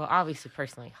mean, channel? well, obviously,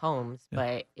 personally, homes,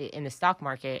 but in the stock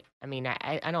market, I mean,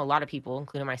 I know a lot of people,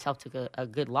 including myself, took a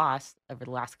good loss over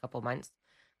the last couple months.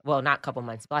 Well, not couple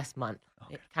months, last month.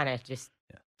 Okay. It kind of just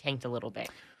tanked a little bit.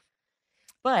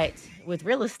 But with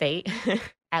real estate,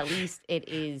 at least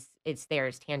it's there,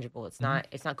 it's tangible. It's not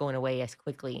going away as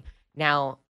quickly.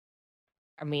 Now,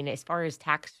 I mean, as far as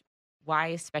tax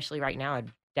wise, especially right now, I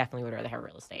definitely would rather have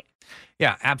real estate.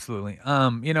 Yeah, absolutely.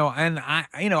 And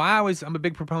I'm a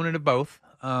big proponent of both.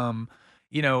 And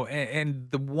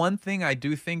the one thing I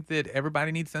do think that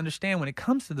everybody needs to understand when it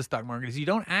comes to the stock market is you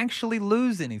don't actually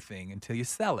lose anything until you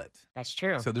sell it. That's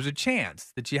true. So there's a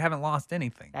chance that you haven't lost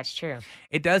anything. That's true.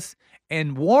 It does.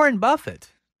 And Warren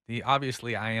Buffett,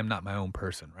 obviously I am not my own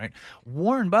person, right?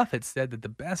 Warren Buffett said that the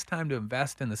best time to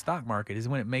invest in the stock market is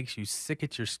when it makes you sick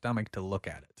at your stomach to look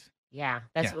at it. Yeah,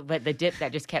 but the dip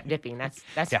that just kept dipping. That's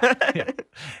Yeah.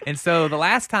 And so the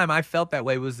last time I felt that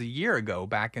way was a year ago,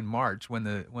 back in March, when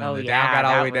the Dow got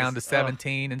all the way down to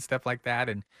 17 and stuff like that.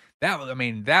 And that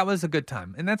was a good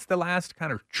time. And that's the last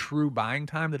kind of true buying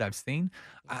time that I've seen.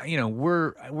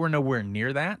 We're nowhere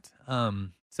near that.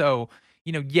 So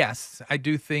yes, I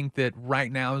do think that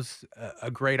right now is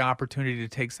a great opportunity to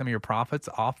take some of your profits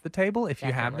off the table if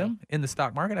you have them in the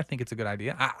stock market. I think it's a good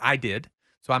idea. I did.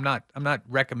 So I'm not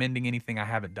recommending anything I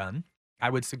haven't done. I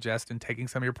would suggest in taking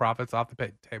some of your profits off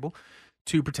the table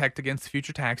to protect against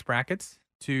future tax brackets,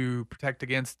 to protect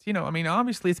against,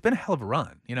 obviously it's been a hell of a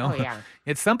run, Oh, yeah.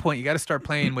 At some point you got to start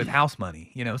playing with house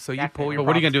money, so you pull your But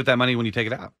what are you going to do with that money when you take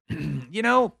it out?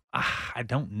 I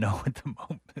don't know at the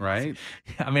moment. Right?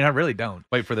 I mean, I really don't.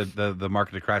 Wait for the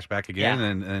market to crash back again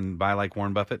and buy like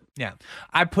Warren Buffett? Yeah.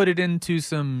 I put it into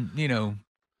some,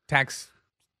 tax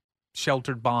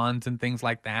sheltered bonds and things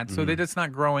like that so that it's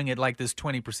not growing at like this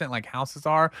 20% like houses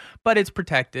are, but it's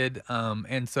protected.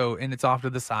 And it's off to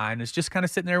the side and it's just kind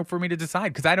of sitting there for me to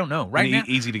decide because I don't know right now.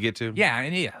 Easy to get to. Yeah.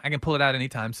 And I can pull it out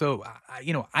anytime. So,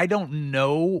 I don't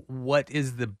know what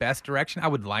is the best direction. I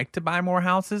would like to buy more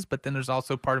houses, but then there's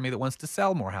also part of me that wants to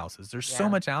sell more houses. There's so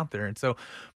much out there. And so,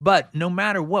 but no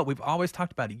matter what, we've always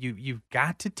talked about it. You've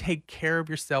got to take care of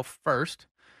yourself first.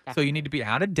 So you need to be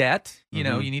out of debt. You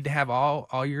need to have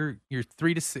all your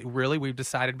 3 to 6, really, we've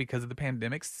decided because of the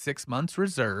pandemic, 6 months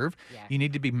reserve. Yes. You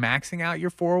need to be maxing out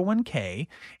your 401k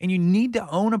and you need to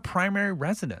own a primary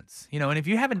residence. And if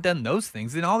you haven't done those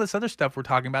things, then all this other stuff we're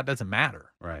talking about doesn't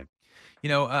matter. Right.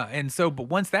 But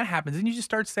once that happens, then you just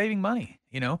start saving money,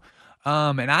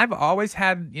 and I've always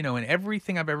had, in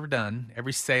everything I've ever done,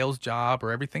 every sales job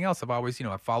or everything else, I've always,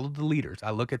 I followed the leaders.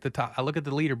 I look at the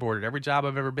leaderboard at every job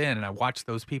I've ever been and I watch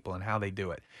those people and how they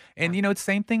do it. And, it's the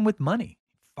same thing with money.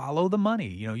 Follow the money.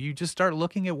 You just start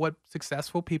looking at what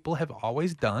successful people have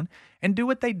always done and do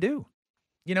what they do.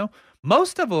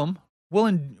 Most of them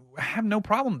will have no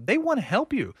problem. They want to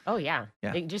help you. Oh, yeah.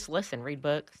 Yeah. They just listen, read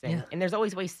books, and there's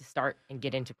always ways to start and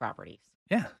get into properties.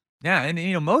 Yeah. Yeah.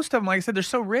 And, most of them, like I said, they're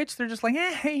so rich. They're just like,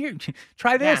 hey, here,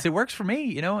 try this. Yeah. It works for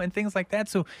me, and things like that.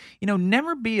 So,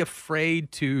 never be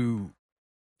afraid to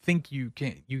think you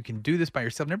can do this by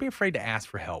yourself. Never be afraid to ask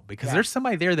for help because there's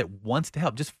somebody there that wants to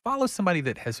help. Just follow somebody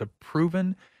that has a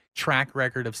proven track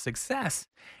record of success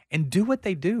and do what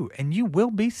they do and you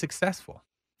will be successful.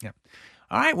 Yeah.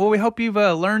 All right. Well, we hope you've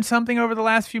learned something over the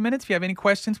last few minutes. If you have any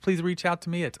questions, please reach out to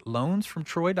me at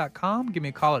loansfromtroy.com. Give me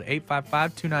a call at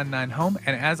 855-299-HOME.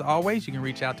 And as always, you can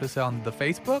reach out to us on the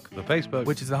Facebook,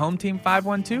 which is the Home Team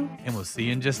 512. And we'll see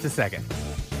you in just a second.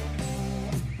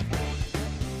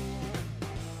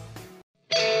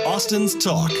 Austin's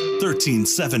Talk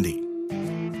 1370.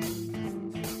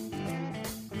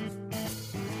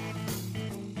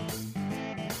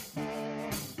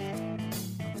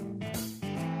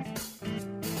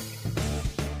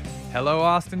 Hello,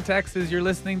 Austin, Texas. You're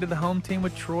listening to the Home Team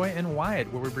with Troy and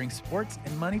Wyatt, where we bring sports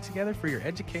and money together for your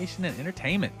education and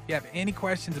entertainment. If you have any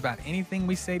questions about anything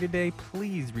we say today,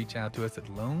 please reach out to us at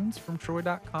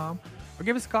loansfromtroy.com or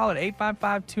give us a call at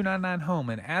 855-299-HOME.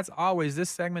 And as always, this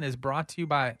segment is brought to you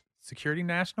by Security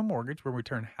National Mortgage, where we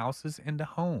turn houses into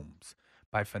homes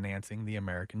by financing the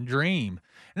American dream.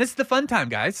 And this is the fun time,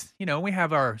 guys. You know, we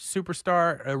have our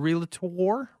superstar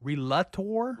realtor,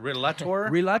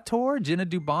 Jenna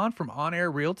Dubon from On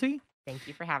Air Realty. Thank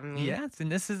you for having me. Yes,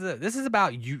 and this is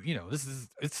about you. You know,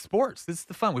 it's sports. This is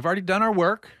the fun. We've already done our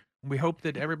work. We hope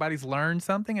that everybody's learned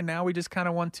something, and now we just kind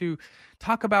of want to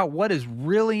talk about what is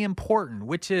really important,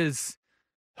 which is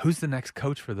who's the next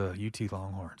coach for the UT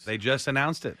Longhorns. They just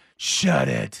announced it. Shut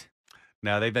it.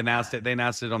 No, they've announced it. They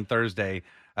announced it on Thursday.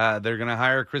 They're going to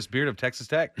hire Chris Beard of Texas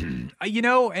Tech. You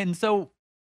know, and so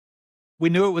we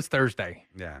knew it was Thursday.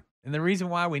 Yeah. And the reason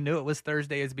why we knew it was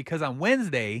Thursday is because on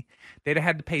Wednesday, they'd have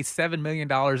had to pay $7 million in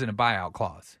a buyout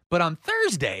clause. But on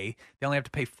Thursday, they only have to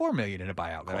pay $4 million in a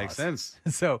buyout clause. That makes sense.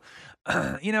 So,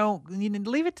 you know, you need to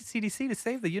leave it to CDC to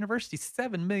save the university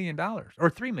 $7 million or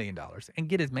 $3 million and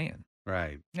get his man.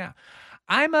 Right. Yeah.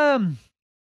 I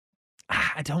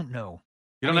don't know.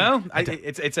 You don't know?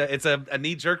 It's a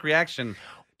knee-jerk reaction. Do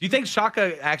you think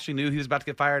Shaka actually knew he was about to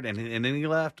get fired and then he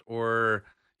left? Or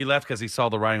he left because he saw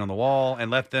the writing on the wall and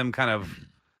left them kind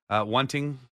of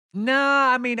wanting? No,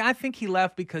 I mean, I think he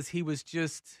left because he was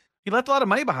just... He left a lot of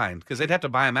money behind because they'd have to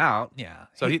buy him out. Yeah.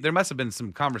 So there must have been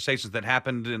some conversations that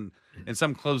happened in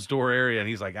some closed-door area, and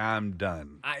he's like, I'm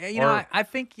done. I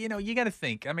think, you know, you got to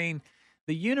think. I mean...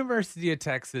 The University of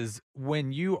Texas,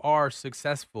 when you are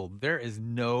successful, there is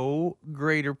no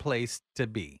greater place to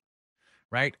be,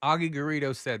 right? Augie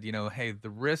Garrido said, you know, hey,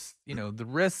 the risks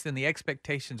and the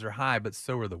expectations are high, but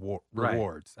so are the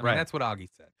rewards. I mean, that's what Augie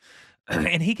said.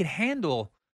 And he could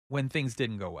handle when things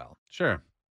didn't go well. Sure.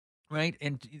 Right?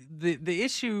 And the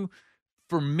issue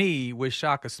for me with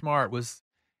Shaka Smart was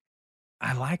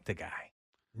I like the guy.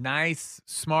 Nice,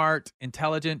 smart,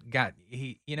 intelligent,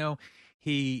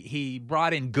 He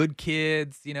brought in good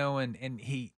kids, you know, and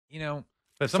he, you know.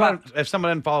 If someone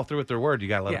doesn't follow through with their word, you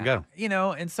got to let them go. You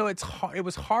know, and so it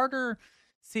was harder.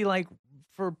 See, like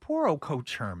for poor old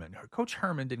Coach Herman. Coach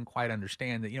Herman didn't quite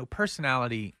understand that, you know,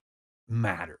 personality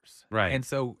matters. Right. And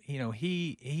so, you know,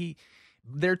 he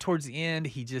there towards the end,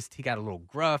 he got a little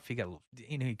gruff. He got a little,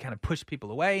 you know, he kind of pushed people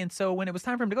away. And so when it was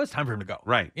time for him to go, it's time for him to go.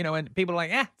 Right. You know, and people are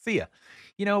like, see ya.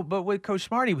 You know, but with Coach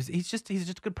Smart, he's just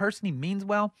a good person. He means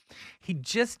well. He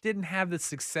just didn't have the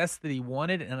success that he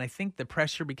wanted. And I think the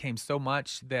pressure became so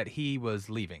much that he was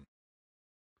leaving.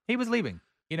 He was leaving.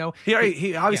 You know,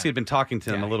 he obviously had been talking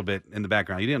to him a little bit in the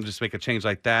background. You didn't just make a change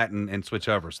like that and switch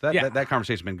over. So that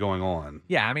conversation's been going on.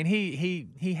 Yeah, I mean,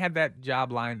 he had that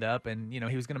job lined up, and you know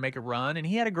he was going to make a run, and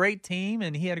he had a great team,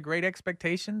 and he had great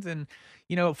expectations, and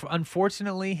you know,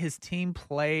 unfortunately, his team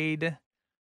played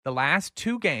the last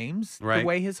two games the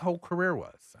way his whole career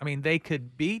was. I mean, they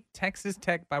could beat Texas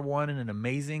Tech by one in an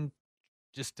amazing,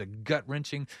 just a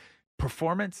gut-wrenching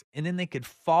performance, and then they could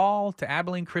fall to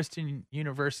Abilene Christian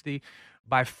University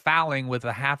by fouling with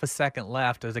a half a second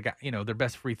left as a guy, you know, their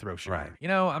best free throw shooter. Right. You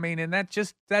know, I mean, and that's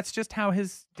just how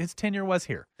his tenure was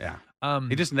here. Yeah.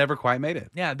 He just never quite made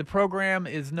it. Yeah. The program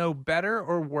is no better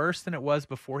or worse than it was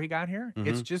before he got here. Mm-hmm.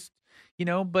 It's just, you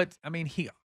know, but I mean,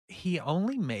 he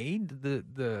only made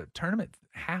the tournament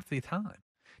half the time.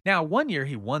 Now, one year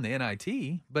he won the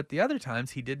NIT, but the other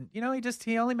times he didn't, you know,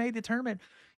 he only made the tournament,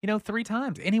 you know, 3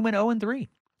 times, and he went 0-3.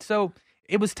 So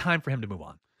it was time for him to move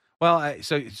on. Well,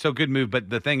 so good move,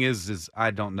 but the thing is I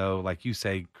don't know, like you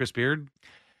say, Chris Beard?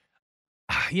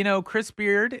 You know, Chris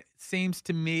Beard seems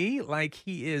to me like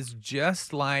he is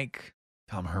just like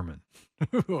Tom Herman.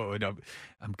 Oh, no,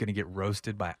 I'm going to get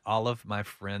roasted by all of my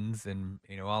friends and,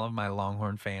 you know, all of my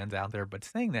Longhorn fans out there, but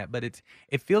saying that, but it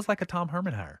feels like a Tom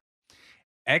Herman hire.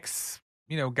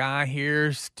 You know, guy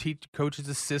here, coach's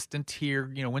assistant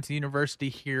here, you know, went to the university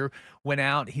here, went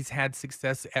out. He's had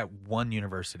success at one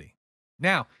university.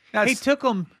 Now he took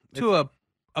them to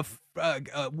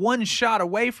a one shot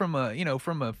away from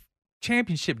a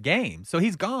championship game. So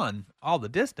he's gone all the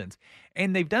distance,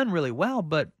 and they've done really well.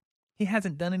 But He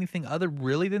hasn't done anything other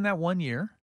really than that 1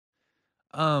 year.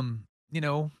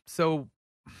 So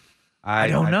I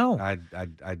don't know.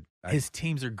 His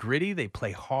teams are gritty. They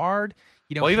play hard.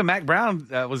 Well, even Mac Brown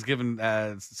was given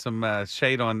some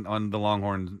shade on the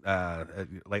Longhorns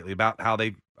lately about how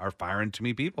they are firing too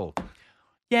many people.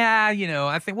 Yeah,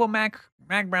 I think Mac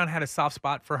Brown had a soft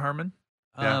spot for Herman.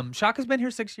 Yeah. Shaka's been here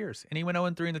 6 years, and he went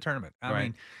 0-3 in the tournament. I Right.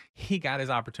 mean, he got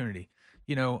his opportunity.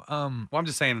 Well, I'm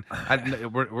just saying,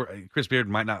 Chris Beard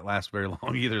might not last very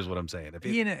long either, is what I'm saying.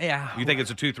 You think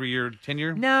it's a 2-3 year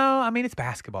tenure? No, I mean, it's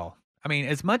basketball. I mean,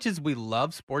 as much as we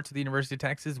love sports at the University of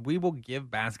Texas, we will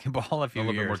give basketball a few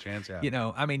little years. bit more chance,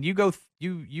 yeah. I mean, you go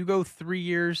 3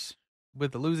 years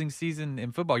with the losing season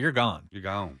in football, you're gone. You're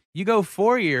gone. You go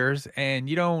 4 years and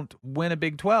you don't win a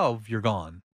Big 12, you're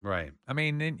gone. Right. I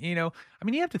mean,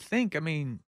 you have to think. I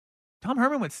mean, Tom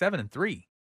Herman went 7-3,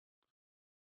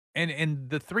 and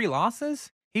the 3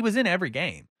 losses, he was in every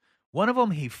game. One of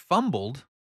them he fumbled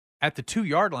at the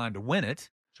 2-yard line to win it.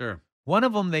 Sure. One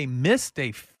of them they missed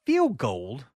a field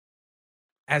goal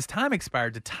as time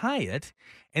expired to tie it,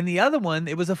 and the other one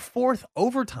it was a 4th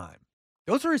overtime.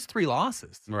 Those are his 3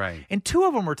 losses, Right. and 2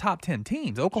 of them were top 10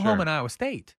 teams: Oklahoma Sure. and Iowa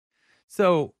State.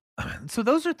 So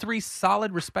those are 3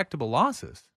 solid, respectable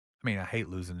losses. I mean, I hate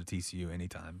losing to TCU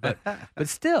anytime, but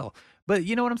still. But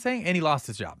you know what I'm saying? And he lost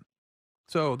his job.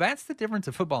 So that's the difference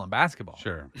of football and basketball.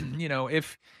 Sure.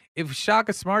 If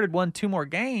Shaka Smart had won 2 more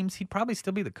games, he'd probably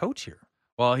still be the coach here.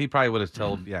 Well, he probably would have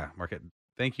told, Marquette,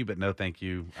 thank you, but no thank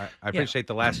you. I appreciate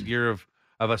the last year of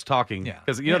us talking. Yeah.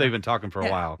 Because, they've been talking for a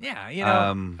while. Yeah,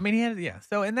 I mean, he had,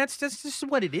 so, and that's just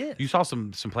what it is. You saw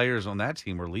some players on that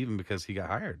team were leaving because he got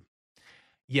hired.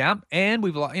 Yeah, and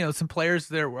we've lost, some players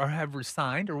there have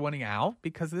resigned or wanting out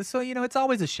because of this. So, it's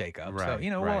always a shakeup. Right,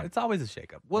 So, right. it's always a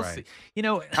shakeup. We'll Right.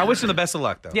 see. I wish him the best of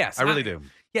luck, though. Yes, I really do.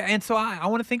 Yeah, and so I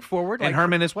want to think forward. And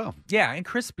Herman as well. Yeah, and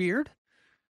Chris Beard,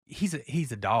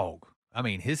 he's a dog. I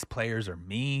mean, his players are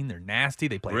mean. They're nasty.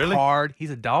 They play Really? hard. He's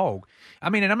a dog. I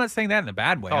mean, and I'm not saying that in a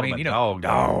bad way. Call I him mean, a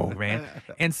dog, man.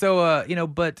 And so,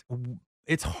 but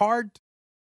it's hard.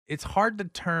 It's hard to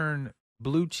turn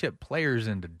blue chip players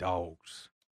into dogs.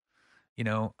 You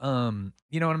know what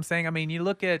I'm saying? I mean, you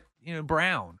look at Chris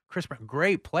Brown,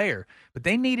 great player, but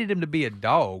they needed him to be a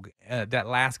dog that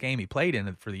last game he played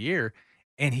in for the year.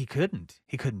 And he couldn't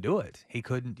do it. He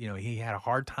couldn't, he had a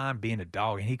hard time being a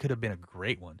dog, and he could have been a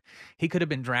great one. He could have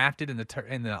been drafted in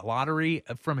the lottery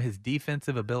from his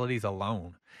defensive abilities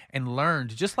alone and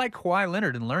learned, just like Kawhi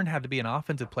Leonard, and learned how to be an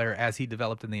offensive player as he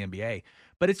developed in the NBA.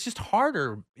 But it's just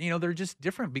harder. They're just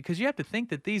different because you have to think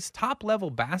that these top-level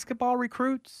basketball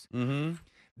recruits,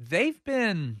 they've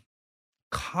been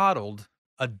coddled,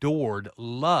 adored,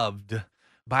 loved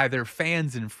by their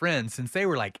fans and friends since they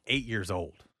were like 8 years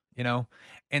old.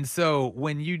 And so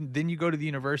when you go to the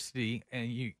university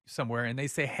and somewhere and they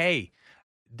say, hey,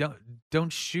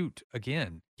 don't shoot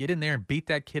again, get in there and beat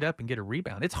that kid up and get a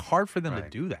rebound. It's hard for them to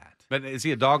do that. But is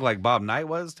he a dog like Bob Knight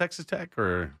was, Texas Tech,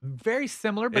 or very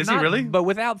similar? But is he really? But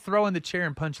without throwing the chair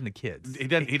and punching the kids. He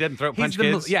doesn't punch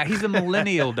kids. Yeah, he's a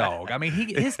millennial dog. I mean,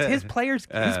 his players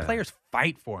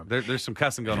fight for him. There's some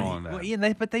cussing going on. Well,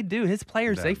 yeah, but they do. His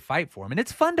players they fight for him, and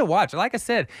it's fun to watch. Like I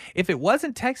said, if it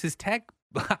wasn't Texas Tech,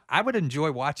 I would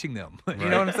enjoy watching them. You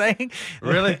know what I'm saying?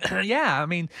 Really? Yeah. I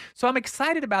mean, so I'm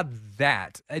excited about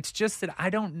that. It's just that I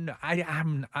don't know.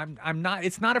 I'm not.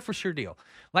 It's not a for sure deal.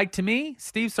 Like to me,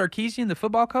 Steve Sarkisian, the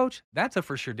football coach, that's a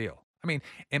for sure deal. I mean,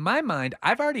 in my mind,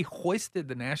 I've already hoisted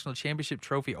the national championship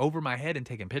trophy over my head and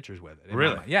taken pictures with it.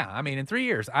 Really? Yeah. I mean, in 3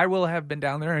 years, I will have been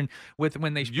down there and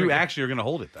when they. You actually are going to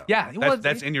hold it though. Yeah.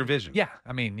 That's in your vision. Yeah.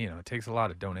 I mean, it takes a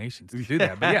lot of donations to do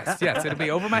that. But yes, it'll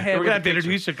be over my head. We're going to have to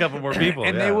introduce a couple more people.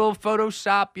 And they will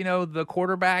Photoshop, the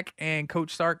quarterback and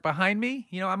Coach Sark behind me.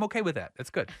 I'm okay with that. That's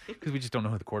good because we just don't know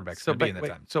who the quarterback's going to be in that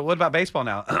time. So what about baseball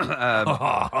now?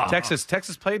 Texas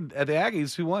played the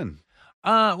Aggies. Who won?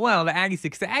 Well, the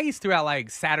Aggies threw out like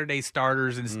Saturday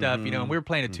starters and stuff, and we were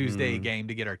playing a Tuesday game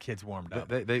to get our kids warmed up.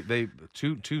 They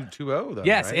 2-0 though.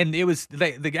 Yes, right? and it was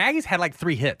the Aggies had like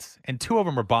 3 hits, and 2 of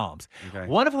them were bombs. Okay.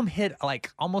 One of them hit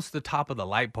like almost the top of the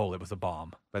light pole. It was a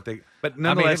bomb. But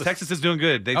nonetheless, Texas is doing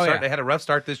good. They had a rough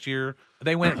start this year.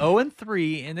 They went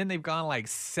 0-3, and then they've gone like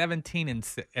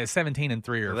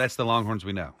 17-3. Well, that's the Longhorns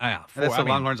we know. Yeah, That's the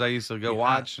Longhorns I used to go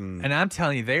watch. And I'm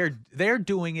telling you, they're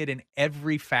doing it in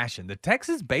every fashion. The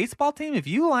Texas baseball team, if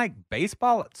you like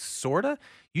baseball, sorta,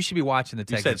 you should be watching the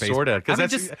You Texas said baseball. sorta, because I mean,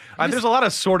 that's just- there's a lot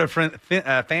of sorta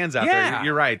fans out there.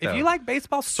 You're right, though. If you like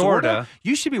baseball, sorta,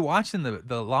 you should be watching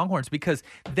the Longhorns because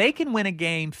they can win a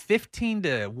game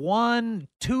 15-1,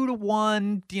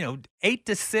 2-1,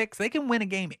 8-6. They can win a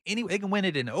game anyway. They can win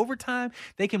it in overtime.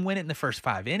 They can win it in the first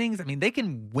 5 innings. I mean, they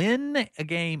can win a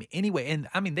game anyway. And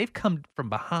I mean, they've come from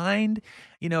behind,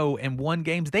 and won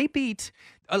games. They beat.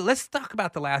 Let's talk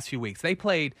about the last few weeks. They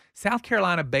played South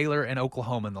Carolina, Baylor, and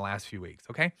Oklahoma in the last few weeks.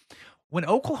 Okay, when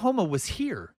Oklahoma was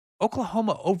here,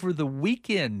 Oklahoma over the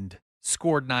weekend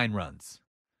scored 9 runs.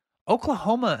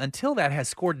 Oklahoma until that has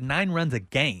scored 9 runs a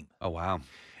game. Oh wow.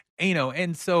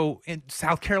 And so in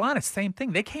South Carolina, same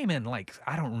thing. They came in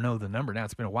I don't know the number now.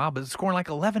 It's been a while, but scoring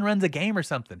 11 runs a game or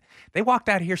something. They walked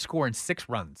out here scoring 6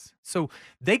 runs. So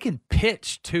they can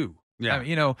pitch too.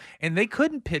 Yeah. And they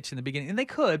couldn't pitch in the beginning, and they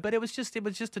could, but it was just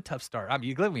a tough start. I mean,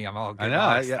 you look at me, I'm all good.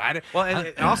 I know. Yeah. Well,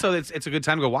 and also it's a good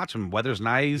time to go watch them. Weather's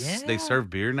nice. Yeah. They serve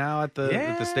beer now at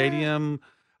the stadium.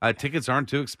 Tickets aren't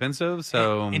too expensive,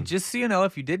 so and just so you know,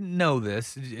 if you didn't know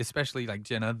this, especially like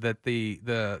Jenna, that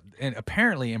and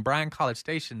apparently in Bryan College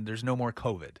Station, there's no more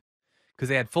COVID. Because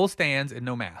they had full stands and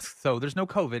no masks, so there's no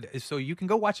COVID. So you can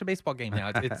go watch a baseball game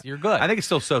now. You're good. I think it's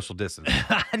still social distance.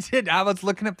 I was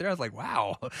looking up there. I was like,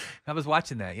 wow. I was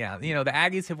watching that. Yeah, the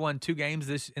Aggies have won 2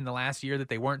 games in the last year that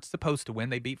they weren't supposed to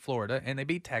win. They beat Florida and they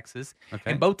beat Texas,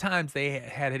 and both times they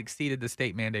had exceeded the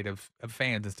state mandate of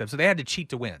fans and stuff. So they had to cheat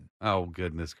to win. Oh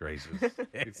goodness gracious!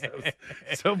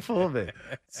 so full of it.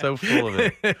 So full of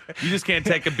it. You just can't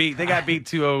take a beat. They got beat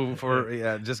 2-0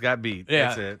 for just got beat. Yeah.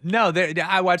 That's it. No,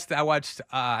 I watched.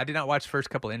 I did not watch the first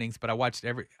couple innings, but I watched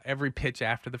every pitch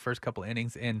after the first couple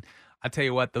innings, and I tell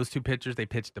you what, those 2 pitchers, they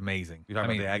pitched amazing. You're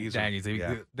talking about the Aggies? The Aggies.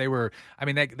 Yeah. They were. I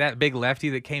mean, that big lefty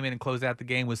that came in and closed out the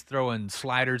game was throwing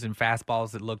sliders and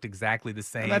fastballs that looked exactly the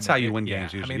same. And that's how you win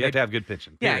games. Usually, you have to have good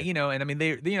pitching. Yeah, period. and I mean,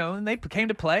 and they came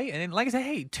to play, and like I said,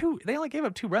 hey, they only gave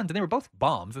up 2 runs, and they were both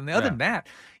bombs. And other than that,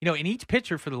 and each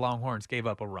pitcher for the Longhorns gave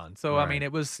up a run. So I mean,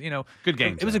 it was good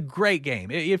game. It was a great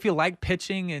game. If you like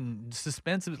pitching and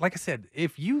suspense, like I said,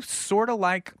 if you sort of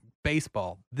like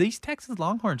baseball, these Texas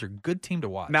Longhorns are a good team to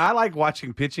watch. Now I like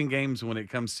watching pitching games when it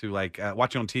comes to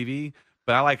watching on TV,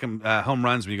 but I like them home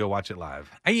runs when you go watch it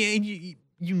live. And you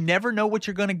never know what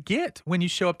you're going to get when you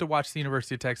show up to watch the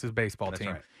University of Texas baseball team.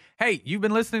 Right. Hey, you've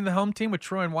been listening to the Home Team with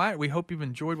Troy and Wyatt. We hope you've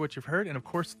enjoyed what you've heard. And, of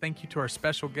course, thank you to our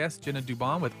special guest, Jenna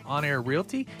Dubon with On Air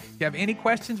Realty. If you have any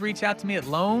questions, reach out to me at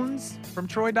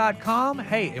loansfromtroy.com.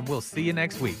 Hey, and we'll see you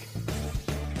next week.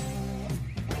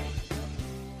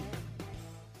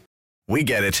 We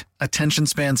get it. Attention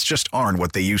spans just aren't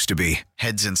what they used to be.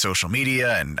 Heads in social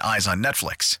media and eyes on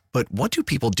Netflix. But what do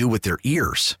people do with their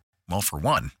ears? Well, for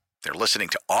one, they're listening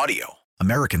to audio.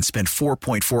 Americans spend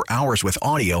 4.4 hours with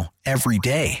audio every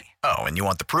day. Oh, and you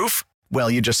want the proof?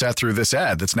 Well, you just sat through this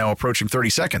ad that's now approaching 30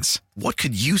 seconds. What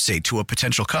could you say to a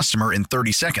potential customer in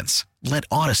 30 seconds? Let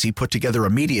Odyssey put together a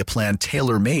media plan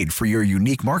tailor-made for your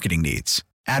unique marketing needs.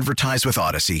 Advertise with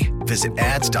Odyssey. Visit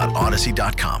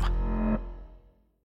ads.odyssey.com.